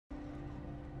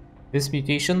This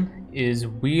mutation is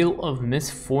Wheel of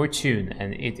Misfortune,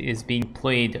 and it is being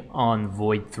played on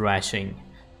Void Thrashing.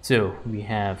 So we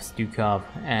have Stukov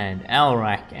and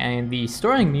Alarak, and the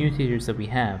starting mutators that we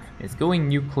have is Going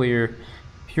Nuclear,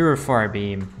 Purifier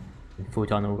Beam, and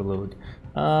Photon Overload.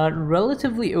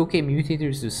 Relatively okay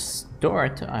mutators to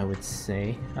start, I would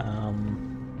say.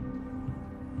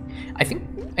 I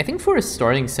think for a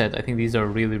starting set, I think these are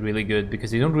really good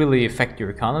because they don't really affect your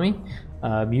economy.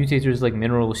 Mutators like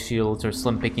Mineral Shields or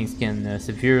Slim Pickings can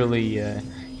severely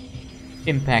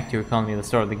impact your economy at the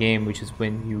start of the game, which is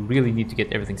when you really need to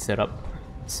get everything set up.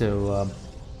 So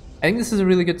I think this is a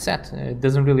really good set. It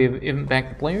doesn't really impact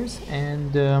the players,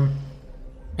 and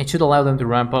it should allow them to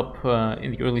ramp up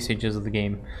in the early stages of the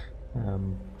game,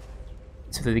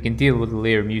 so that they can deal with the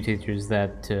layer mutators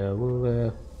that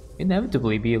will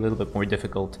inevitably be a little bit more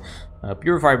difficult.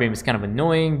 Purifier Beam is kind of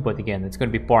annoying, but again, it's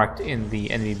going to be parked in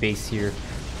the enemy base here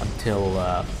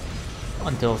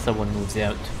until someone moves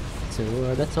out.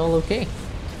 So that's all okay.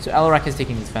 So Alarak is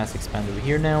taking his fast expand over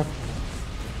here now.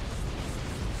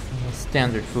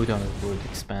 Standard Photon would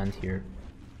expand here.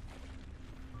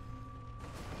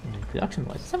 And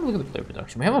production-wise, let's have a look at the player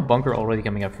production. We have a bunker already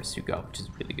coming up for Stukov, which is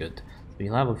really good. So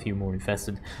you'll have a few more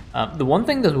infested. The one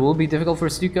thing that will be difficult for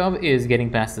Stukov is getting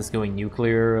past this Going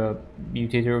Nuclear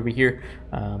mutator over here.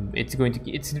 It's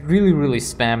really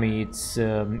spammy.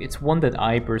 It's one that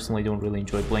I personally don't really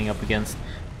enjoy playing up against.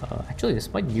 Actually,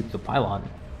 this might nuke the pylon.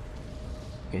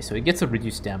 Okay, so it gets a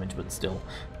reduced damage, but still.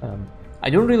 I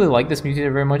don't really like this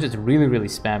mutator very much. It's really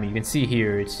spammy. You can see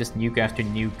here, it's just nuke after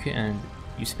nuke, and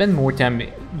you spend more time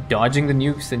dodging the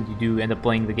nukes than you do end up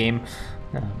playing the game.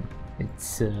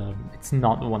 It's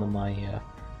not one of my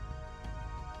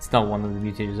it's not one of the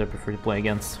mutators I prefer to play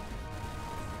against.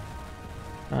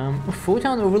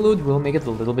 Photon Overload will make it a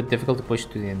little bit difficult to push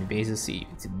to the enemy bases. See,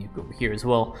 it's a nuke over here as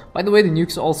well. By the way, the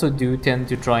nukes also do tend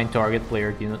to try and target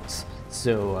player units.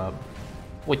 So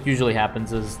what usually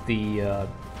happens is the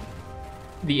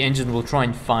engine will try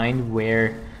and find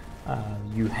where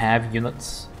you have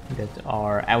units that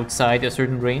are outside a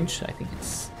certain range.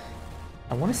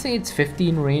 I want to say it's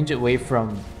 15 range away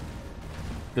from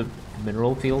the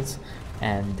mineral fields,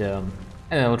 and then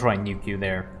it'll try and nuke you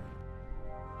there.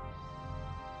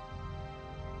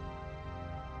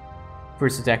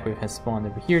 First attack wave has spawned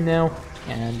over here now,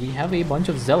 and we have a bunch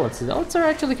of zealots. Zealots are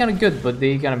actually kind of good, but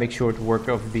they gotta make short work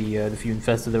of the few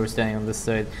infested that were standing on this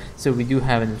side. So we do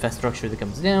have an infrastructure that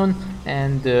comes down,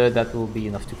 and that will be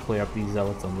enough to clear up these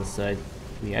zealots on this side.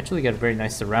 We actually got a very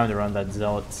nice surround around that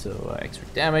zealot, so extra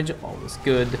damage, all is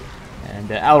good. And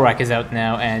Alarak is out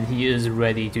now, and he is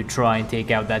ready to try and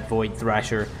take out that Void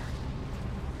Thrasher.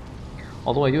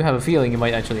 Although I do have a feeling he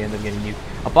might actually end up getting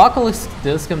nuked. Apocalypse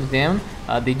does come down.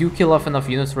 They do kill off enough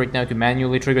units right now to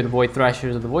manually trigger the Void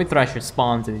Thrasher. So the Void Thrasher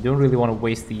spawns, and they don't really want to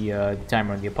waste the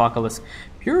timer on the Apocalypse.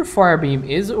 Purifier Beam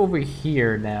is over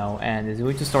here now, and is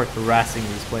going to start harassing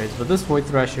these players. But this Void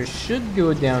Thrasher should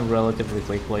go down relatively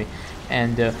quickly.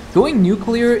 And Going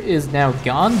Nuclear is now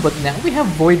gone, but now we have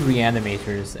Void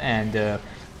Reanimators, and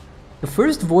the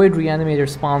first Void Reanimator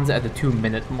spawns at the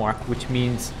 2-minute mark, which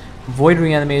means Void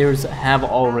Reanimators have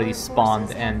already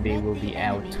spawned and they will be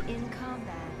out.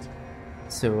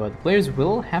 So the players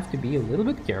will have to be a little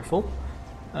bit careful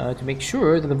to make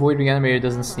sure that the Void Reanimator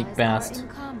doesn't sneak past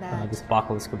this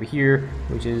Apocalypse over here,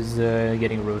 which is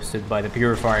getting roasted by the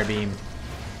Purifier Beam.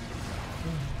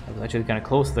 That was actually kind of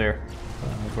close there.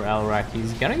 For Alarak,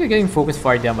 he's kind of getting focus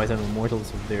fired down by some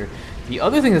Immortals over there. The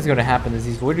other thing that's going to happen is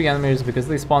these Void Reanimators, because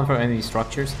they spawn from enemy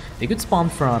structures, they could spawn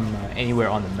from anywhere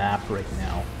on the map right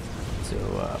now.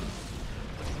 So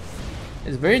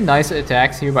it's very nice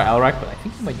attacks here by Alarak, but I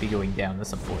think he might be going down at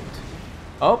some point.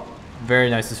 Oh, very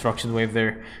nice destruction wave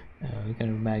there. He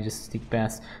kind of manages to sneak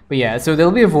past. But yeah, so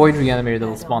there'll be a Void Reanimator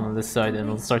that'll spawn on this side, and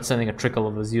it'll start sending a trickle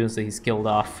of those units that he's killed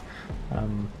off.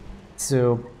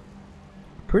 So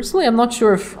personally, I'm not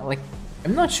sure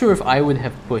if I would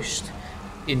have pushed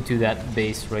into that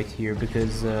base right here,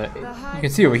 because you can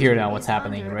see over here now what's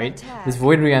happening, right? This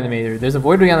Void Reanimator, there's a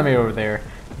Void Reanimator over there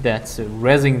that's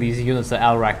rezzing these units that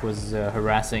Alarak was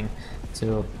harassing.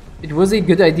 So it was a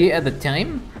good idea at the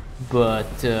time,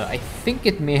 but I think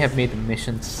it may have made the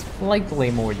mission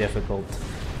slightly more difficult.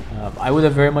 I would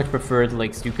have very much preferred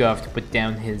like Stukov to put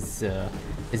down his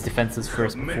defenses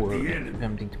first before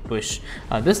attempting to push.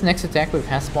 This next attack wave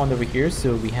has spawned over here,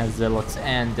 so we have Zealots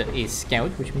and a Scout,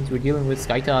 which means we're dealing with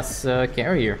Skytoss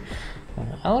carrier.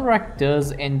 Alarak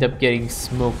does end up getting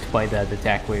smoked by that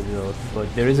attack wave though, but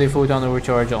there is a Photon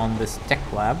Overcharge on this tech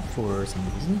lab for some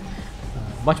reason.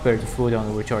 Much better to Photon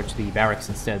Overcharge the barracks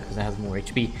instead, because it has more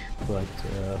HP, but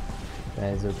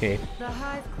That is okay. The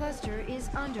hive cluster is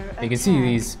under You can see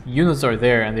these units are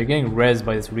there, and they're getting rezzed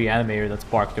by this reanimator that's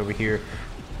parked over here.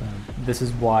 This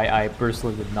is why I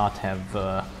personally would not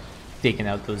have taken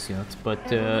out those units. But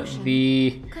there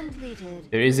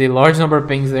is a large number of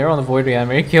pings there on the Void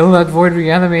Reanimator. Kill that Void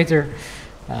Reanimator!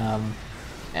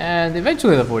 And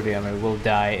eventually the Void Reanimator will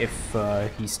die if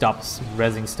he stops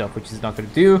rezzing stuff, which he's not going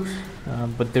to do.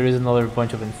 But there is another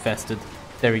bunch of infested.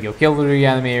 There we go, kill the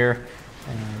Reanimator.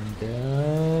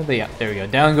 And yeah, there we go.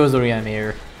 Down goes the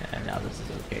Reanimator, and now this is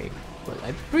okay. But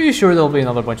I'm pretty sure there'll be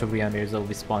another bunch of Reanimators that'll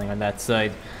be spawning on that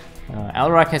side.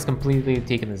 Alarak has completely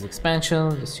taken his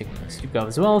expansion. Just checking Stukov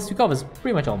as well. Stukov is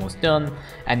pretty much almost done,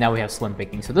 and now we have Slim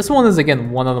Picking. So this one is again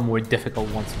one of the more difficult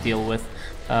ones to deal with.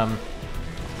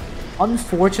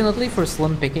 Unfortunately for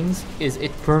Slim Pickings, is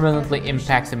it permanently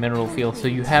impacts the mineral field, so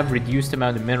you have reduced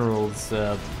amount of minerals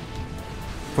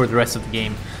for the rest of the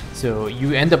game. So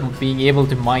you end up being able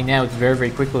to mine out very, very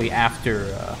quickly after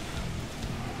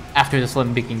the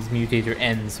Slim Pickings mutator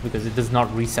ends, because it does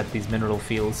not reset these mineral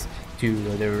fields to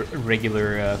their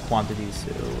regular quantities.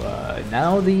 So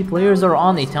now the players are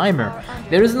on a timer.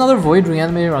 There is another Void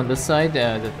Reanimator on this side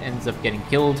that ends up getting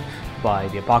killed by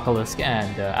the Apocalypse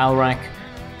and Alarak.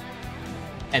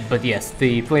 But yes,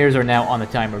 the players are now on a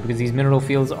timer because these mineral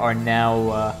fields are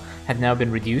now have now been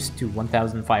reduced to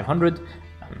 1,500.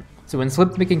 So when Slim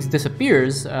Pickings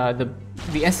disappears, the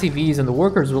SCVs and the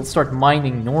workers will start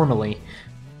mining normally,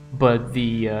 but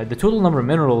the total number of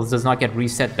minerals does not get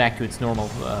reset back to its normal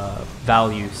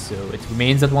value, so it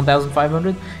remains at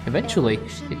 1,500. Eventually,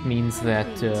 it means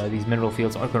that these mineral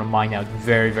fields are going to mine out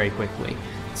very, very quickly.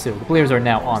 So the players are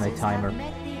now on a timer.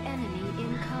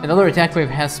 Another attack wave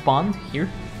has spawned here.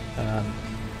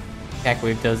 Attack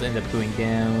wave does end up going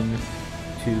down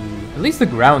to at least the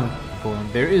ground.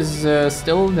 There is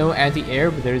still no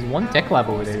anti-air, but there is one tech lab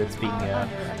over there that's being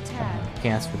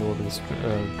cast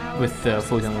with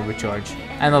photon overcharge.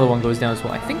 Another one goes down as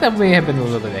well. I think that may have been a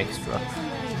little bit extra,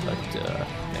 but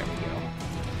there we go.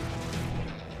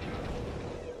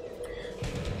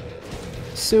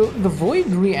 So the Void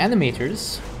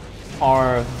Reanimators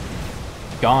are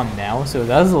gone now, so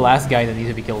that's the last guy that needs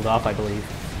to be killed off, I believe.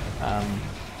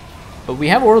 But we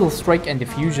have Orbital Strike and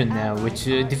Diffusion now, which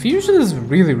Diffusion is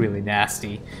really, really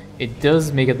nasty. It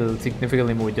does make it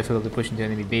significantly more difficult to push into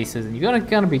enemy bases, and you gotta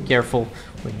kind of be careful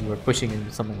when you are pushing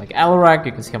into something like Alarak.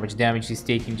 You can see how much damage he's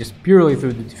taking just purely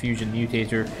through the Diffusion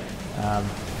mutator,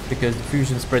 because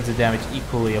Diffusion spreads the damage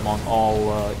equally among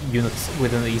all units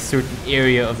within a certain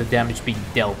area of the damage being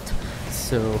dealt.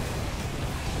 So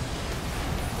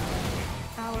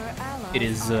it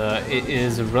is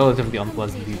a relatively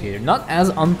unpleasant mutator. Not as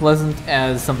unpleasant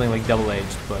as something like Double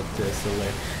Edged, but still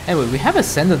there. Anyway, we have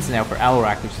Ascendance now for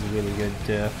Alarak, which is really good.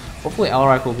 Hopefully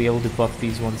Alarak will be able to buff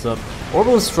these ones up.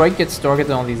 Orbital Strike gets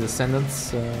targeted on these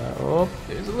Ascendants. Oh,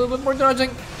 there's a little bit more dodging.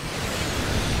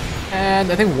 And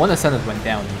I think one Ascendant went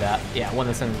down in that. Yeah, one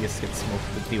Ascendant just gets smoked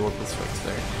with the Orbital Strikes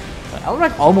there.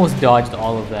 Alarak almost dodged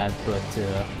all of that, but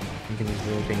I think he was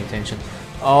really paying attention.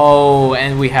 Oh,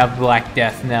 and we have Black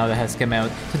Death now that has come out.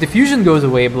 So Diffusion goes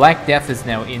away. Black Death is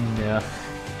now in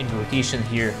rotation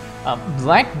here.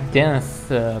 Black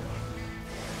Death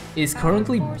is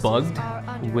currently bugged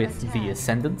with the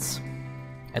Ascendants,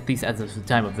 at least as of the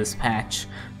time of this patch.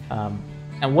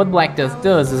 And what Black Death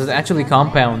does is it actually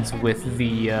compounds with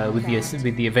the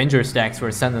Avenger stacks for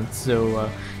Ascendants. So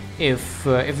if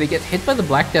they get hit by the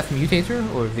Black Death mutator,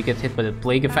 or if they get hit by the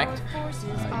Plague effect,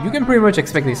 you can pretty much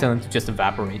expect the Ascendant to just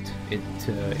evaporate. It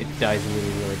dies really,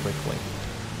 really quickly.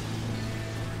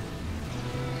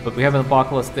 But we have an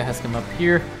Apocalypse that has come up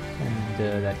here,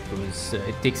 and that goes.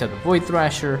 It takes out the Void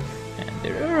Thrasher, and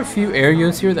there are a few air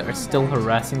units here that are still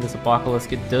harassing this Apocalypse.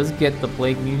 It does get the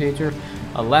Plague mutator.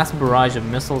 A last barrage of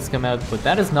missiles come out, but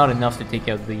that is not enough to take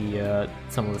out the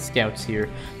some of the scouts here.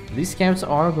 These scouts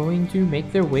are going to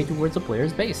make their way towards the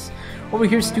player's base. Over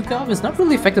here, Stukov is not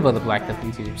really affected by the Black Death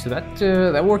mutator, so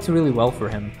that works really well for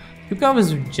him. Stukov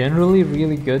is generally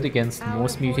really good against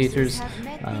most mutators,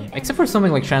 except for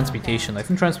something like Transmutation. I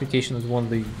think Transmutation is one of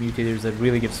the mutators that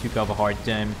really gives Stukov a hard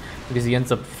time, because he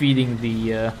ends up feeding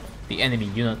the enemy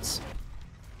units.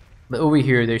 But over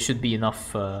here, there should be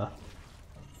enough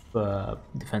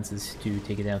defenses to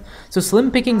take it down. So Slim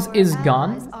Pickings is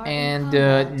gone, and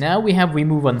now we have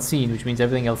Remove Unseen, which means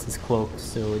everything else is cloaked.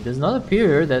 So it does not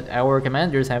appear that our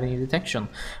commanders have any detection.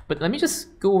 But let me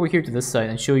just go over here to this side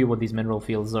and show you what these mineral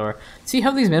fields are. See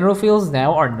how these mineral fields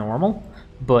now are normal,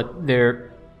 but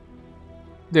their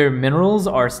minerals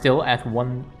are still at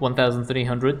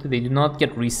 1,300. They do not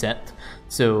get reset.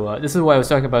 So this is why I was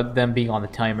talking about them being on the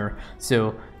timer.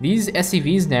 So these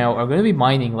SCVs now are going to be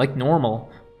mining like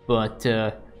normal, but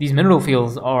these mineral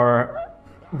fields are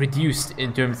reduced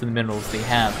in terms of the minerals they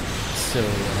have. So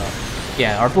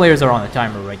yeah, our players are on a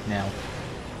timer right now.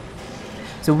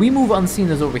 So we move unseen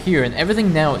as over here, and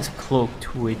everything now is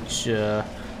cloaked, which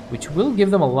will give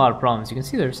them a lot of problems. You can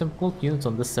see there's some cloaked units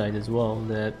on this side as well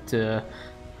that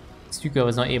Stukov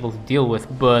is not able to deal with,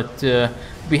 but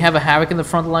we have a Havoc in the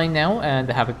front line now, and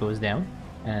the Havoc goes down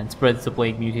and spreads the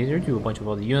Plague Mutator to a bunch of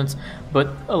other units, but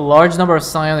a large number of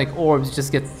Psionic Orbs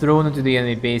just get thrown into the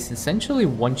enemy base, essentially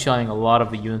one-shotting a lot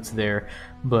of the units there.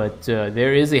 But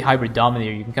there is a Hybrid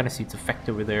Dominator. You can kind of see its effect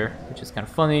over there, which is kind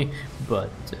of funny, but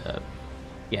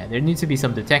yeah, there needs to be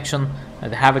some detection.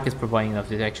 The Havoc is providing enough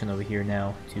detection over here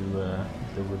now to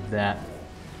deal with that.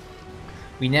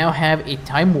 We now have a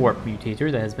Time Warp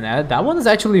Mutator that has been added. That one is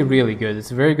actually really good.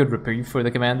 It's a very good reprieve for the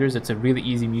commanders. It's a really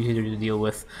easy mutator to deal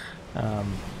with. Yeah,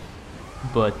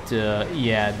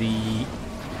 the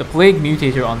Plague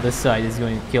Mutator on this side is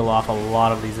going to kill off a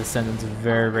lot of these Ascendants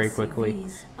very, very quickly.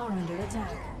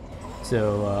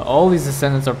 So all these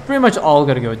Ascendants are pretty much all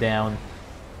going to go down.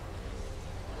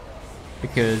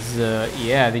 Because,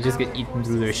 yeah, they just get eaten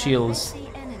through their shields.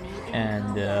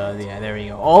 And, yeah, there we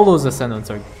go. All those Ascendants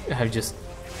have just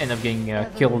end up getting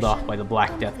killed off by the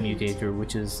Black Death Mutator,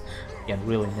 which is, again,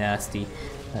 really nasty.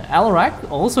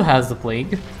 Alarak also has the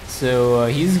Plague, so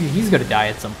he's gonna die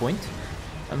at some point.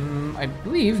 I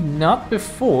believe not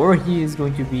before he is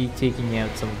going to be taking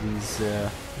out some of these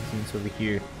units over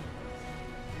here.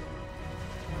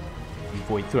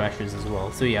 Void Thrashers as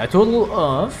well. So yeah, a total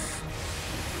of...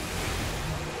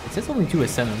 it says only 2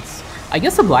 Ascendants. I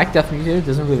guess the Black Death Mutator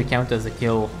doesn't really count as a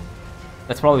kill.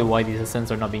 That's probably why these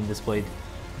Ascendants are not being displayed.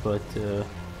 But, yeah,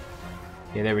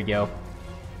 there we go.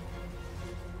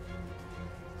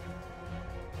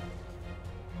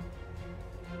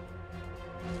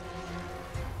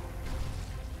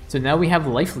 So now we have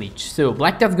Life Leech. So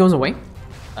Black Death goes away.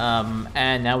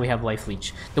 And now we have Life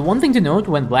Leech. The one thing to note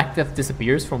when Black Death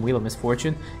disappears from Wheel of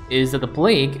Misfortune is that the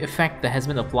Plague effect that has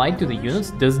been applied to the units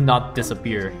does not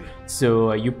disappear.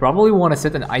 So you probably want to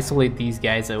sit and isolate these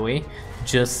guys away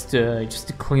just to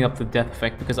clean up the death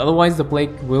effect, because otherwise the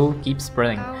Plague will keep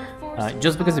spreading.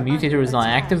 Just because the Mutator is not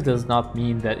active does not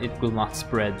mean that it will not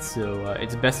spread, so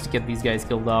it's best to get these guys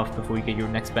killed off before you get your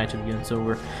next batch of units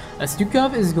over.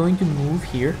 Stukov is going to move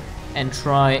here and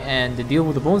try and deal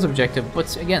with the bonus objective,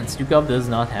 but again, Stukov does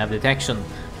not have detection,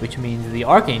 which means the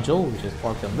Archangel, which is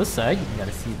parked on this side, you can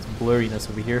gotta see its blurriness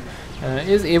over here,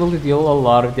 is able to deal a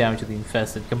lot of damage to the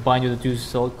Infested, combined with the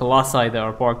 2 Colossi that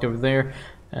are parked over there,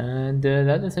 and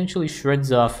that essentially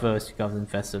shreds off Stukov's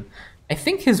Infested. I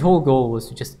think his whole goal was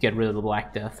to just get rid of the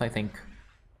Black Death, I think.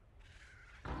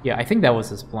 Yeah, I think that was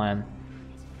his plan.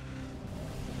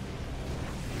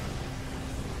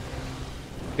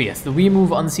 But yes, the We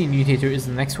Move Unseen Mutator is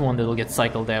the next one that'll get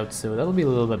cycled out, so that'll be a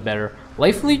little bit better.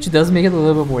 Life Leech does make it a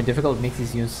little bit more difficult. It makes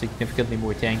these units significantly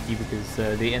more tanky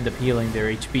because they end up healing their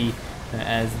HP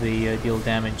as they deal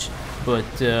damage.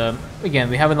 But again,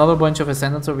 we have another bunch of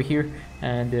Ascendants over here,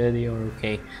 and they are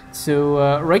okay.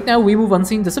 So right now, We Move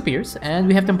Unseen disappears, and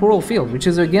we have Temporal Field, which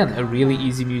is again a really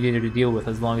easy mutator to deal with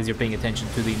as long as you're paying attention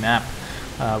to the map.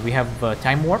 We have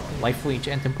Time Warp, Life Leech,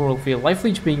 and Temporal Field. Life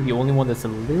Leech being the only one that's a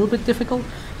little bit difficult,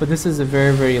 but this is a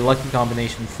very, very lucky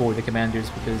combination for the commanders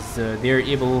because they're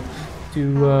able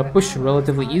to push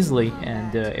relatively easily,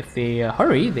 and if they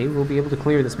hurry, they will be able to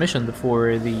clear this mission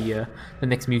before the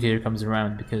next mutator comes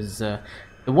around. Because the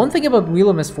one thing about Wheel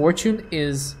of Misfortune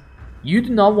is you do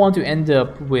not want to end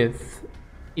up with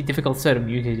a difficult set of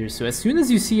mutators. So as soon as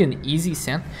you see an easy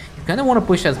scent, you kind of want to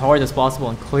push as hard as possible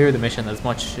and clear the mission as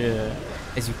much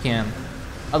as you can.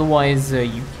 Otherwise,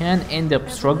 you can end up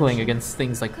struggling against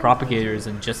things like propagators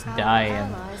and just die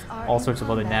and all sorts of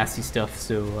other nasty stuff.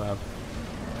 So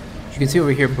you can see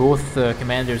over here, both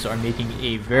commanders are making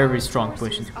a very, very strong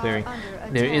push into clearing.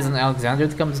 There is an Alexander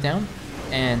that comes down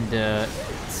and it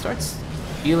starts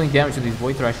dealing damage to these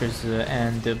Void Thrashers,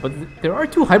 but there are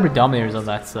 2 Hybrid Dominators on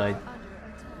that side.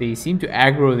 They seem to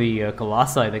aggro the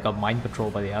Colossi that got mind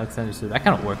controlled by the Alexander, so that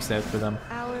kind of works out for them.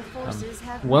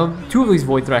 Well, 2 of these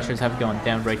Void Thrashers have gone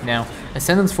down right now.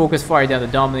 Ascendant's focus fire down the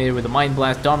Dominator with a Mind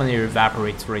Blast. Dominator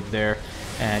evaporates right there.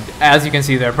 And as you can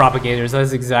see, they're propagators.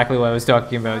 That's exactly what I was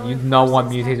talking about. You do not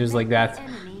want mutators like that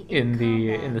in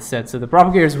the set. So the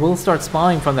propagators will start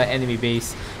spawning from that enemy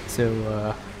base.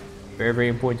 So very, very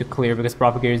important to clear because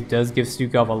propagators does give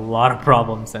Stukov a lot of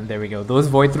problems. And there we go. Those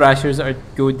Void Thrashers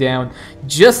go down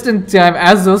just in time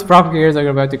as those propagators are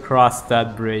about to cross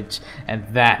that bridge. And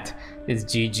that is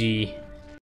GG.